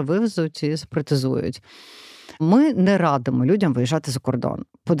волонтери вивезуть і запротезують. Ми не радимо людям виїжджати за кордон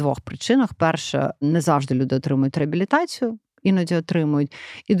по 2 причинах. Перше, не завжди люди отримують реабілітацію, іноді отримують.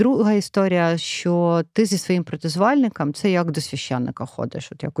 І друга історія, що ти зі своїм протезувальником, це як до священника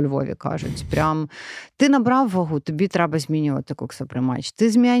ходиш, от як у Львові кажуть. Прям ти набрав вагу, тобі треба змінювати коксоприймач. Ти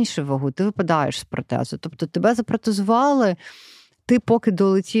зменшив вагу, ти випадаєш з протезу. Тобто тебе запротезували, ти поки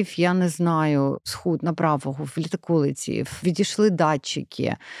долетів, я не знаю, схуд, набрав вагу, в літаку летів, відійшли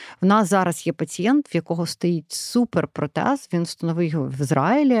датчики. В нас зараз є пацієнт, в якого стоїть суперпротез, він встановив його в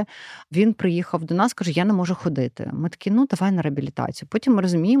Ізраїлі, він приїхав до нас, каже, я не можу ходити. Ми такі, давай на реабілітацію. Потім ми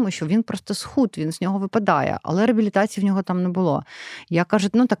розуміємо, що він просто схуд, він з нього випадає, але реабілітації в нього там не було. Я кажу,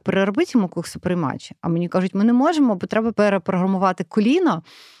 так переробіть йому коксоприймач. А мені кажуть, ми не можемо, бо треба перепрограмувати коліно.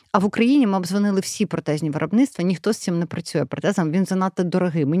 А в Україні ми обдзвонили всі протезні виробництва, ніхто з цим не працює. Протезом він занадто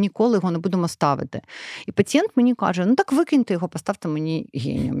дорогий, ми ніколи його не будемо ставити. І пацієнт мені каже, так викиньте його, поставте мені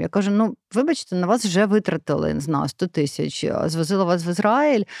геніум. Я кажу, вибачте, на вас вже витратили, не знаю, 100 тисяч, звозили вас в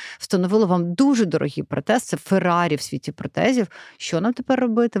Ізраїль, встановили вам дуже дорогий протез, це Феррарі в світі протезів. Що нам тепер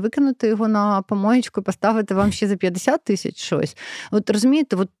робити? Викинути його на помоєчку, поставити вам ще за 50 тисяч щось? От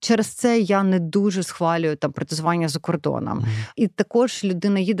розумієте, через це я не дуже схвалюю там протезування за кордоном. І також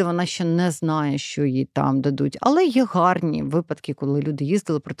людина їде, вона ще не знає, що їй там дадуть. Але є гарні випадки, коли люди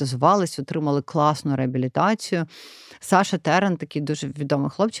їздили, протезувались, отримали класну реабілітацію. Саша Терен, такий дуже відомий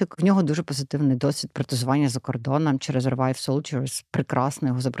хлопчик, в нього дуже позитивний досвід протезування за кордоном через Revive Soldiers. Прекрасно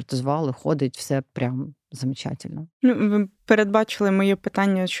його запротезували, ходить, все прям замечательно. Ви передбачили моє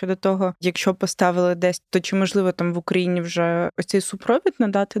питання щодо того, якщо поставили десь, то чи можливо там в Україні вже ось цей супровід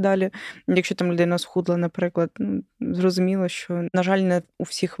надати далі? Якщо там людина схудла, наприклад, зрозуміло, що, на жаль, не у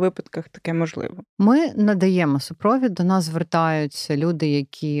всіх випадках таке можливо. Ми надаємо супровід, до нас звертаються люди,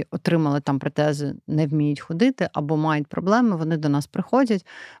 які отримали там протези, не вміють ходити або мають проблеми, вони до нас приходять.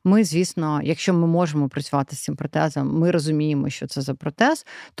 Ми, звісно, якщо ми можемо працювати з цим протезом, ми розуміємо, що це за протез,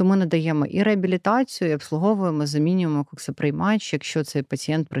 то ми надаємо і реабілітацію, і обслуговуємо, замінюємо коксоприймач. Якщо цей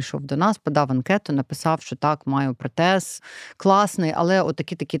пацієнт прийшов до нас, подав анкету, написав, що так, маю протез, класний, але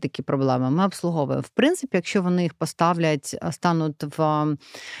такі проблеми. Ми обслуговуємо. В принципі, якщо вони їх поставлять, стануть в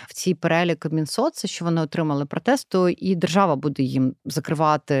цій перелік Мінсоц, що вони отримали протез, то і держава буде їм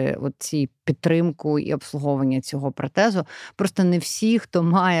закривати ці підтримку і обслуговування цього протезу. Просто не всі, хто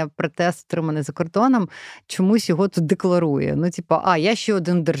має протез, отриманий за кордоном, чомусь його тут декларує. Я ще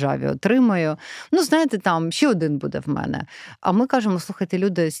один в державі отримаю. Знаєте, там ще один буде в мене. А ми кажемо, слухайте,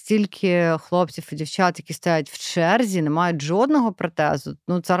 люди, стільки хлопців і дівчат, які стоять в черзі, не мають жодного протезу.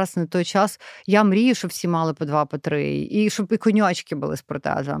 Зараз не той час. Я мрію, щоб всі мали по 2, по 3. І щоб і коньочки були з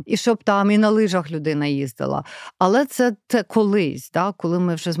протезом. І щоб там і на лижах людина їздила. Але це колись, коли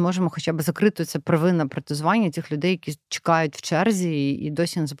ми вже зможемо хоча б закрити це первинне протезування тих людей, які чекають в черзі і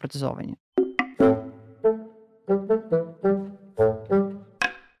досі не запротезовані.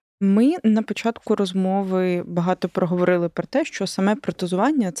 Ми на початку розмови багато проговорили про те, що саме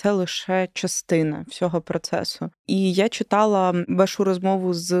протезування – це лише частина всього процесу. І я читала вашу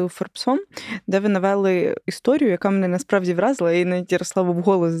розмову з Форбсом, де ви навели історію, яка мене насправді вразила, і навіть Ярославу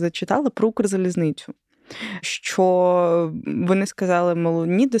вголос зачитала, про Укрзалізницю. що вони сказали, мол,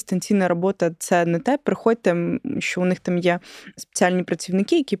 ні, дистанційна робота – це не те, приходьте, що у них там є спеціальні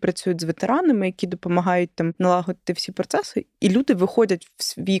працівники, які працюють з ветеранами, які допомагають там налагодити всі процеси, і люди виходять в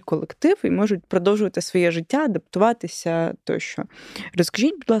свій колектив і можуть продовжувати своє життя, адаптуватися тощо.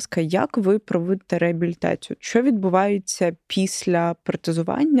 Розкажіть, будь ласка, як ви проводите реабілітацію? Що відбувається після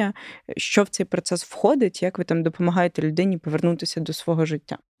протезування? Що в цей процес входить? Як ви там допомагаєте людині повернутися до свого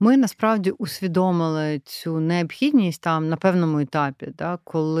життя? Ми насправді усвідомили цю необхідність там на певному етапі,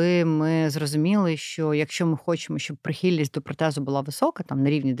 коли ми зрозуміли, що якщо ми хочемо, щоб прихильність до протезу була висока, там на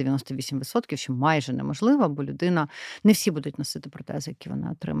рівні 98%, що майже неможливо, бо людина, не всі будуть носити протези, які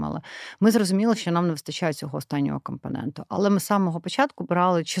вони отримали. Ми зрозуміли, що нам не вистачає цього останнього компоненту. Але ми з самого початку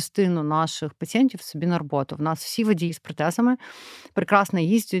брали частину наших пацієнтів собі на роботу. В нас всі водії з протезами прекрасно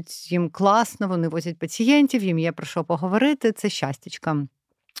їздять, їм класно, вони возять пацієнтів, їм є про що поговорити, це щастячка.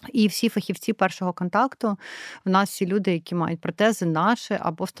 І всі фахівці першого контакту, в нас всі люди, які мають протези наші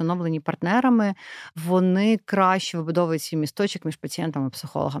або встановлені партнерами, вони краще вибудовують свій місточок між пацієнтом і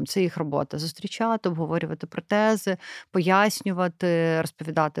психологом. Це їх робота. Зустрічати, обговорювати протези, пояснювати,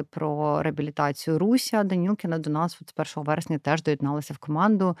 розповідати про реабілітацію. Руся Данілкіна до нас з 1 вересня теж доєдналася в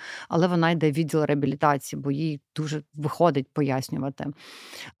команду, але вона йде в відділ реабілітації, бо їй дуже виходить пояснювати.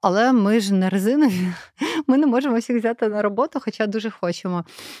 Але ми ж не резинові, ми не можемо всіх взяти на роботу, хоча дуже хочемо.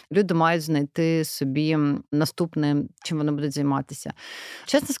 Люди мають знайти собі наступне, чим вони будуть займатися.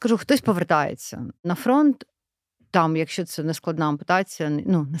 Чесно скажу, хтось повертається на фронт. Там, якщо це не складна ампутація,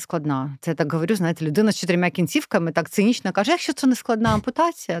 не складна, це я так говорю, знаєте, людина з 4 кінцівками так цинічно каже, якщо це не складна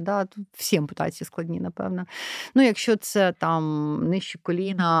ампутація, всі ампутації складні, напевно. Якщо це там нижче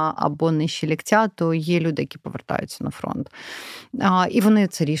коліна або нижче ліктя, то є люди, які повертаються на фронт. І вони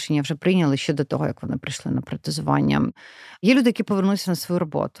це рішення вже прийняли ще до того, як вони прийшли на протезування. Є люди, які повернуться на свою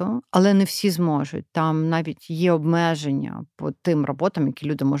роботу, але не всі зможуть. Там навіть є обмеження по тим роботам, які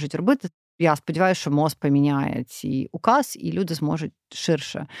люди можуть робити. Я сподіваюся, що МОЗ поміняє цей указ, і люди зможуть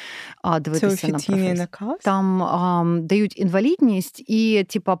ширше дивитися на професію. Це офіційний наказ? Там дають інвалідність і,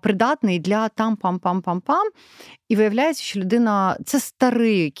 придатний для там-пам-пам-пам-пам. І виявляється, що людина... Це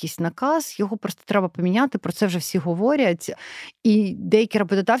старий якийсь наказ, його просто треба поміняти, про це вже всі говорять. І деякі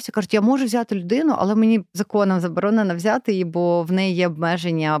роботодавці кажуть, я можу взяти людину, але мені законом заборонено взяти її, бо в неї є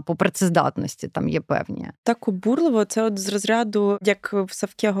обмеження по працездатності, там є певні. Так обурливо, це от з розряду, як в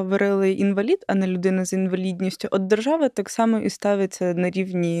Савке говорили, інвалід, а не людина з інвалідністю. От держава так само і ставиться на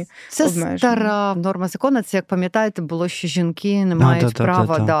рівні обмежень. Це стара норма закону, це, як пам'ятаєте, було, що жінки не мають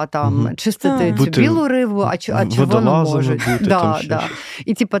права чистити цю білу рибу, а червону можуть.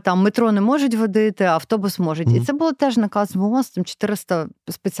 І там метро не можуть водити, автобус можуть. І це було теж наказ МОЗ, там 400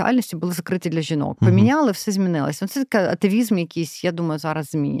 спеціальностей були закриті для жінок. Поміняли, все змінилося. Це такий атавізм якийсь, я думаю, зараз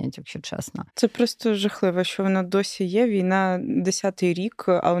змінять, якщо чесно. Це просто жахливо, що вона досі є. Війна 10-й рік,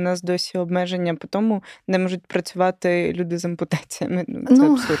 а у нас досі обмеження по тому, де можуть працювати люди з ампутаціями.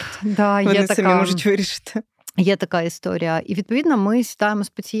 Це абсурд. Вони самі можуть вирішити. Є така історія. І, відповідно, ми сідаємо з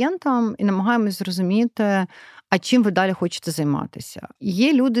пацієнтом і намагаємось зрозуміти, а чим ви далі хочете займатися.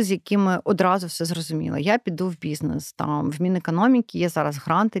 Є люди, з якими одразу все зрозуміло. Я піду в бізнес. Там в Мінекономіки є зараз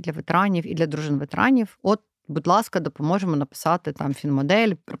гранти для ветеранів і для дружин ветеранів. От, будь ласка, допоможемо написати там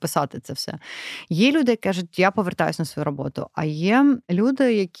фінмодель, прописати це все. Є люди, які кажуть, я повертаюся на свою роботу. А є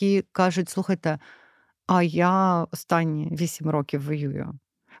люди, які кажуть, слухайте, а я останні 8 років воюю.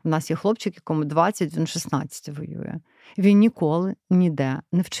 У нас є хлопчик, якому 20, він 16 воює. Він ніколи ніде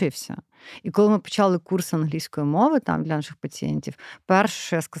не вчився. І коли ми почали курс англійської мови там для наших пацієнтів, перше,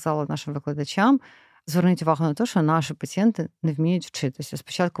 що я сказала нашим викладачам, зверніть увагу на те, що наші пацієнти не вміють вчитися.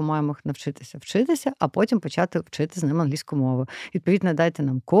 Спочатку маємо їх навчитися вчитися, а потім почати вчити з ними англійську мову. Відповідно, дайте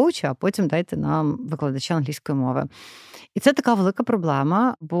нам коуча, а потім дайте нам викладача англійської мови. І це така велика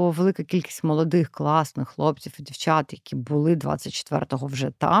проблема, бо велика кількість молодих, класних хлопців і дівчат, які були 24-го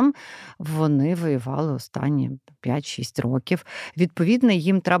вже там, вони воювали останні 5-6 років. Відповідно,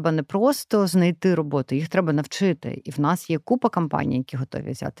 їм треба не просто знайти роботу, їх треба навчити. І в нас є купа компаній, які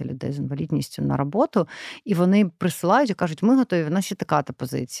готові взяти людей з інвалідністю на роботу, і вони присилають і кажуть, ми готові, в нас є така-та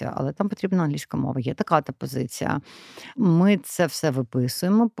позиція, але там потрібна англійська мова, є така-та позиція. Ми це все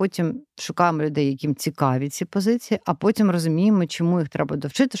виписуємо, потім шукаємо людей, яким цікаві ці позиції, а потім розуміємо, чому їх треба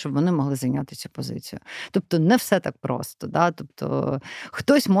довчити, щоб вони могли зайняти цю позицію. Тобто не все так просто. Да? Тобто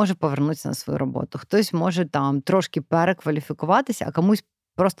хтось може повернутися на свою роботу, хтось може там трошки перекваліфікуватися, а комусь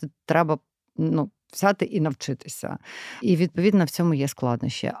просто треба взяти і навчитися. І, відповідно, в цьому є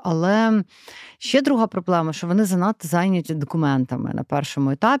складнощі. Але ще друга проблема, що вони занадто зайняті документами на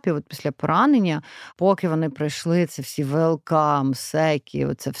першому етапі, от після поранення, поки вони пройшли це всі ВЛК, МСЕКи,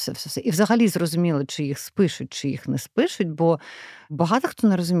 оце все. І взагалі зрозуміли, чи їх спишуть, чи їх не спишуть, бо багато хто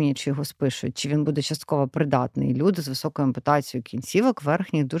не розуміє, чи його спишуть, чи він буде частково придатний. Люди з високою ампутацією кінцівок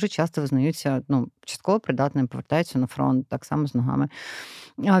верхніх дуже часто визнаються, частково придатним, повертаються на фронт, так само з ногами.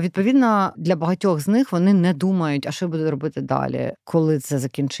 Відповідно, для багатьох з них вони не думають, а що буду робити далі, коли це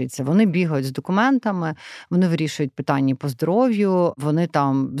закінчиться. Вони бігають з документами, вони вирішують питання по здоров'ю, вони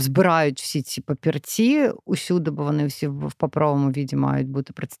там збирають всі ці папірці усюди, бо вони всі в паперовому віді мають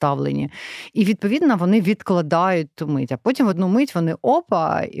бути представлені. І, відповідно, вони відкладають ту мить. А потім в одну мить вони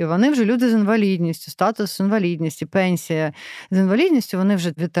і вони вже люди з інвалідністю, статус інвалідності, пенсія з інвалідністю, вони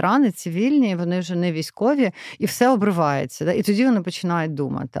вже ветерани, цивільні, вони вже не військові, і все обривається. І тоді вони починають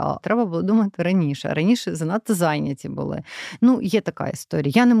думати. А треба було думати раніше. Раніше занадто зайняті були. Є така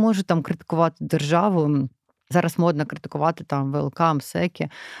історія. Я не можу там критикувати державу. Зараз модно критикувати там ВЛК, МСЕКи,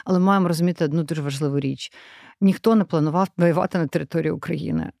 але маємо розуміти одну дуже важливу річ. Ніхто не планував воювати на території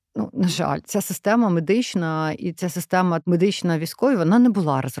України. На жаль, ця система медична і ця система медична військова, вона не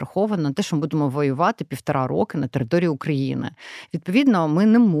була розрахована на те, що ми будемо воювати 1,5 роки на території України. Відповідно, ми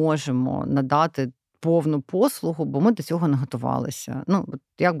не можемо надати повну послугу, бо ми до цього не готувалися.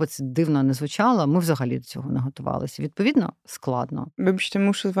 Як би це дивно не звучало, ми взагалі до цього не готувалися. Відповідно, складно. Вибачте,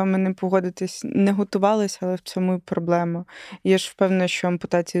 мушу з вами не погодитись. Не готувалися, але в цьому і проблема. Я ж впевнена, що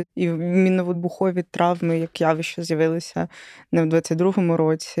ампутації і мінно-вибухові травми, як явище, з'явилися не в 22-му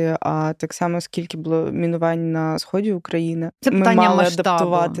році, а так само, скільки було мінувань на сході України. Це питання ми мали масштабу.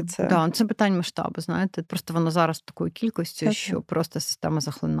 Адаптувати це. Да, це питання масштабу, знаєте. Просто воно зараз в такої кількості, що просто система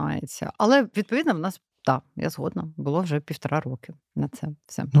захлинається. Але, відповідно, в нас так, я згодна. Було вже 1,5 роки на це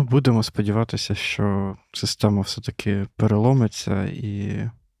все. Будемо сподіватися, що система все-таки переломиться і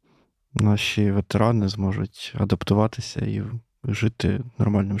наші ветерани зможуть адаптуватися і жити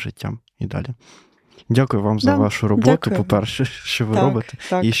нормальним життям і далі. Дякую вам за вашу роботу, дякую. По-перше, що ви робите,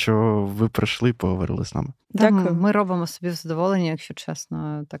 і що ви прийшли і поговорили з нами. Дякую. Ми робимо собі задоволення, якщо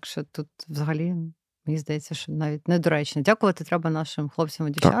чесно. Так що тут взагалі... Мені здається, що навіть недоречно. Дякувати треба нашим хлопцям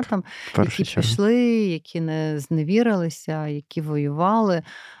і дівчатам, які пішли, які не зневірилися, які воювали.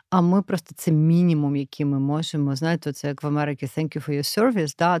 А ми просто це мінімум, який ми можемо. Знаєте, це як в Америці «Thank you for your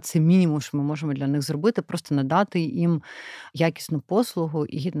service», да? Це мінімум, що ми можемо для них зробити, просто надати їм якісну послугу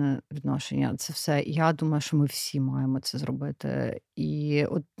і гідне відношення. Це все. Я думаю, що ми всі маємо це зробити. І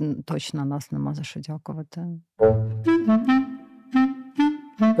от точно нас нема за що дякувати.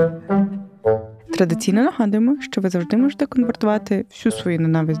 Традиційно нагадуємо, що ви завжди можете конвертувати всю свою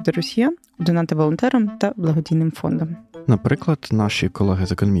ненависть до росіян у донати волонтерам та благодійним фондам. Наприклад, наші колеги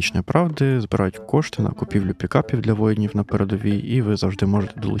з «Економічної правди» збирають кошти на купівлю пікапів для воїнів на передовій, і ви завжди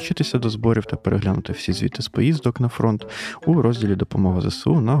можете долучитися до зборів та переглянути всі звіти з поїздок на фронт у розділі «Допомога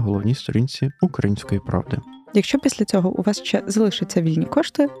ЗСУ» на головній сторінці «Української правди». Якщо після цього у вас ще залишаться вільні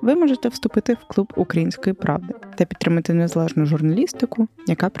кошти, ви можете вступити в клуб «Української правди» та підтримати незалежну журналістику,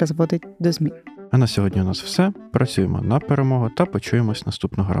 яка призводить до змін. А на сьогодні у нас все. Працюємо на перемогу та почуємось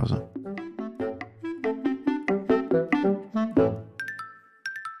наступного разу.